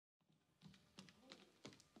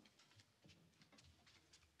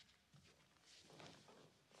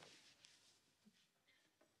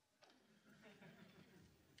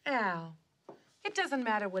Al, it doesn't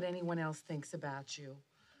matter what anyone else thinks about you.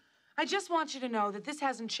 I just want you to know that this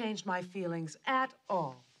hasn't changed my feelings at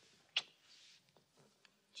all.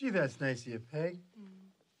 Gee, that's nice of you, Peg.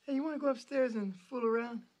 Hey, you want to go upstairs and fool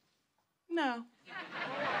around? No.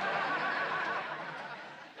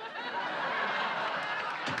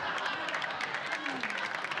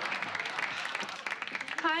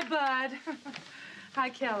 Hi, Bud. Hi,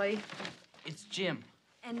 Kelly. It's Jim.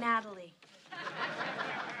 And Natalie.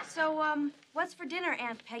 So, what's for dinner,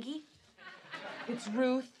 Aunt Peggy? It's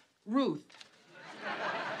Ruth.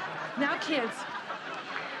 Now, kids,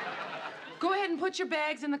 go ahead and put your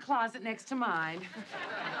bags in the closet next to mine.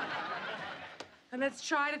 And let's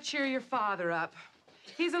try to cheer your father up.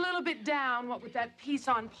 He's a little bit down, what with that piece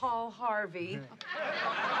on Paul Harvey.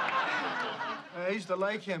 I used to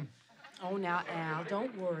like him. Oh, now, Al,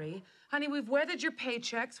 don't worry. Honey, we've weathered your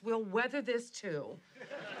paychecks. We'll weather this, too.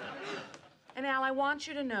 And, Al, I want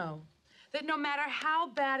you to know that no matter how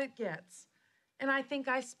bad it gets, and I think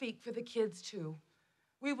I speak for the kids, too,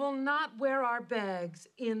 we will not wear our bags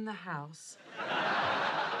in the house.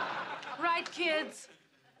 Right, kids?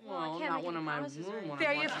 Well, not one of my room.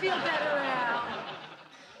 There, you feel better, Al.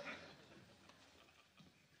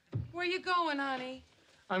 Where you going, honey?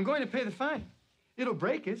 I'm going to pay the fine. It'll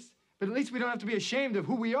break us, but at least we don't have to be ashamed of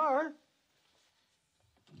who we are.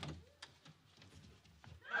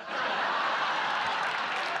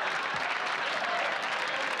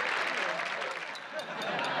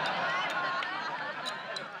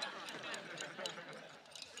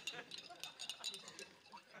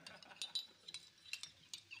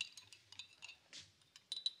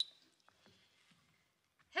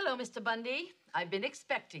 Hello, Mr. Bundy. I've been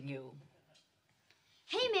expecting you.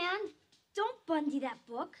 Hey, man, don't Bundy that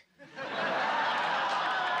book.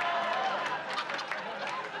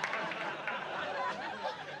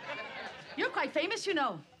 You're quite famous, you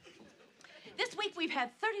know. This week, we've had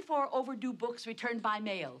 34 overdue books returned by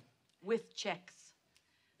mail with checks.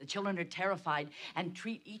 The children are terrified and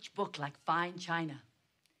treat each book like fine china.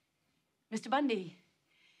 Mr. Bundy,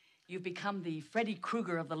 you've become the Freddy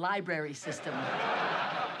Krueger of the library system.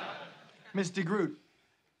 Mr. Groot,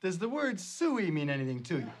 does the word suey mean anything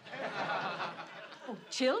to you? Oh,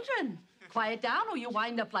 children, quiet down or you'll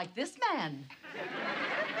wind up like this man.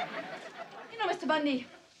 You know, Mr. Bundy,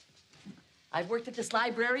 I've worked at this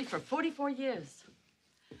library for 44 years.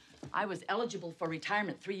 I was eligible for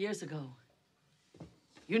retirement 3 years ago.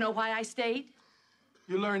 You know why I stayed?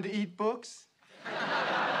 You learned to eat books?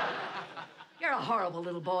 You're a horrible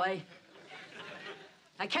little boy.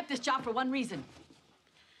 I kept this job for one reason.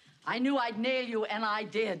 I knew I'd nail you, and I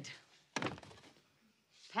did.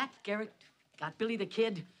 Pat Garrett got Billy the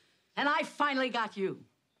Kid, and I finally got you.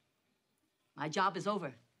 My job is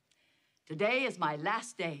over. Today is my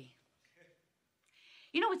last day.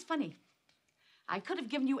 You know, it's funny. I could have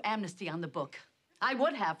given you amnesty on the book. I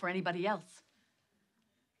would have for anybody else.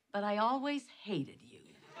 But I always hated you.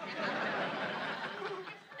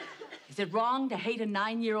 Is it wrong to hate a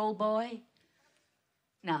 9-year-old boy?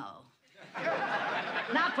 No.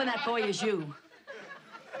 Not when that boy is you.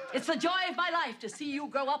 It's the joy of my life to see you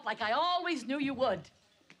grow up like I always knew you would.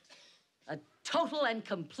 A total and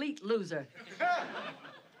complete loser.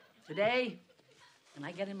 Today, when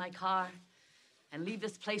I get in my car and leave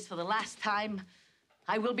this place for the last time,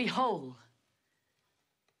 I will be whole.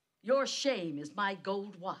 Your shame is my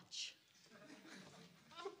gold watch.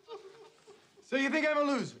 So you think I'm a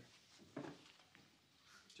loser?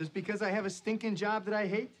 Just because I have a stinking job that I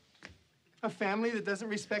hate? A family that doesn't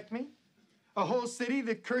respect me? A whole city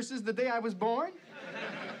that curses the day I was born?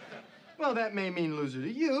 Well, that may mean loser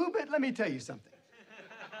to you, but let me tell you something.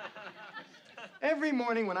 Every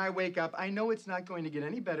morning when I wake up, I know it's not going to get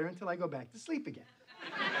any better until I go back to sleep again.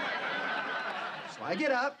 So I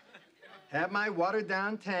get up, have my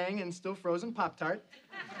watered-down Tang and still frozen Pop-Tart,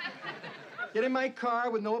 get in my car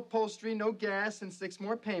with no upholstery, no gas, and 6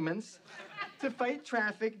 more payments, to fight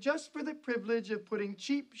traffic just for the privilege of putting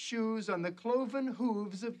cheap shoes on the cloven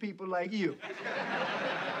hooves of people like you.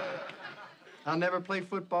 I'll never play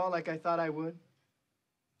football like I thought I would.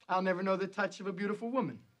 I'll never know the touch of a beautiful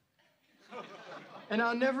woman. And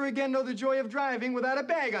I'll never again know the joy of driving without a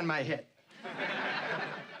bag on my head.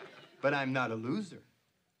 But I'm not a loser.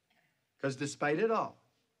 Because despite it all,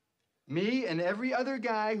 me and every other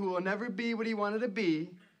guy who will never be what he wanted to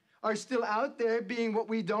be are still out there being what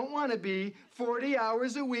we don't want to be 40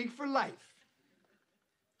 hours a week for life.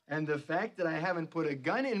 And the fact that I haven't put a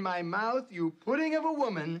gun in my mouth, you pudding of a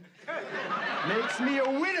woman, makes me a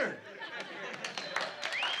winner.